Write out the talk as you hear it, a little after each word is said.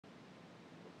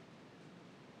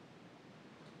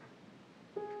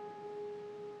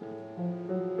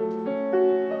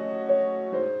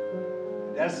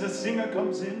As the singer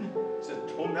comes in, the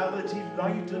tonality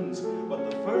lightens, but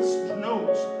the first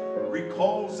note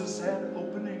recalls a sad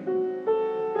opening.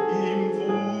 Im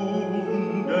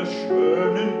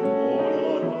wunderschönen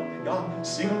Monat. Ja,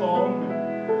 sing along.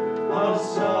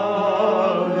 Aus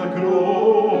aller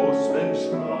großen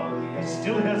Strahl.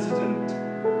 Still hesitant.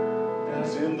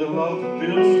 As in the love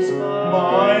builds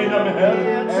meinem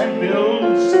Herz and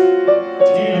builds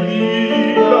die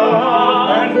Liebe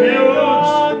and builds.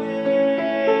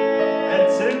 And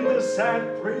then the sad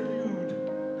prelude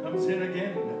comes in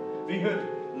again. We heard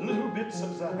little bits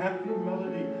of the happy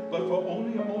melody, but for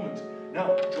only a moment.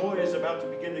 Now, joy is about to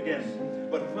begin again.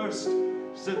 But first,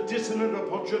 the dissonant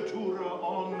appoggiatura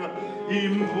on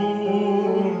Im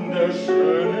wunderschönen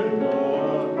Monat.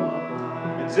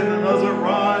 It's in another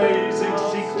rising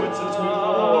sequence as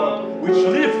before, which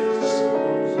lifts,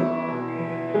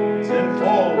 then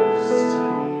falls,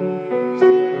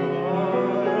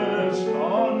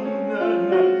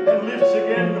 and lifts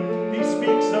again. He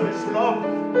speaks of his love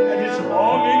and his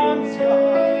longings,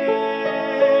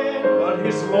 but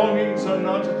his longings are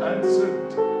not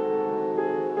answered.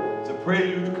 The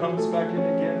prelude comes back in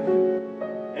again,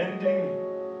 ending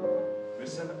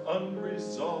with an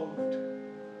unresolved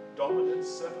dominant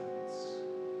seventh,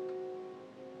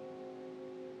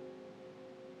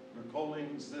 recalling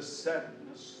the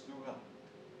sadness throughout.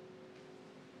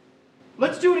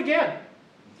 Let's do it again.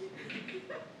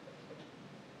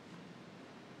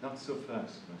 Not so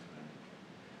fast, my friend.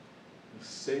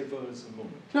 Savor the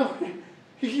moment. No,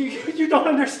 you don't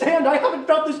understand. I haven't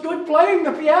felt this good playing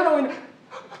the piano in...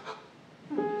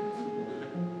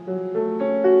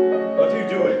 What are you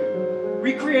doing?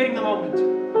 Recreating the moment.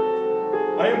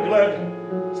 I am glad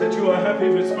that you are happy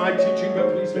with my teaching,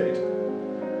 but please wait.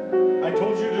 I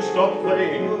told you to stop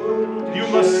playing. You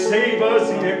must savor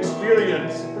the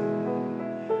experience.